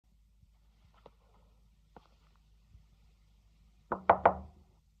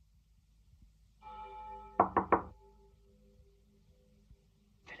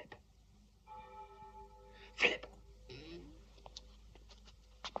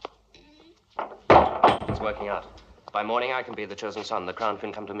working out. By morning, I can be the chosen son. The crown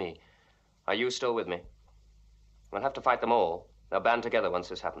can come to me. Are you still with me? We'll have to fight them all. They'll band together once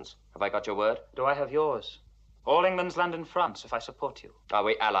this happens. Have I got your word? Do I have yours? All England's land in France, if I support you. Are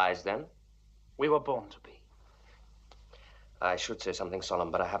we allies, then? We were born to be. I should say something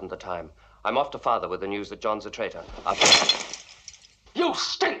solemn, but I haven't the time. I'm off to Father with the news that John's a traitor. You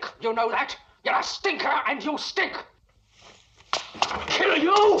stink! You know that? You're a stinker, and you stink! I'll kill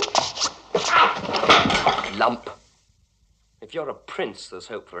you! Lump. If you're a prince, there's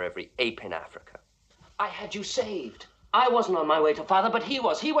hope for every ape in Africa. I had you saved. I wasn't on my way to Father, but he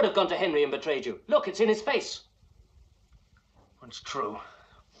was. He would have gone to Henry and betrayed you. Look, it's in his face. It's true.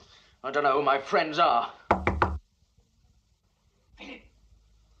 I don't know who my friends are. Philip.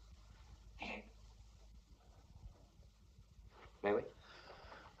 Philip. May we?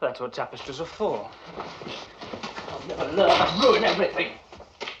 That's what tapestries are for. I'll never learn. I'll ruin everything.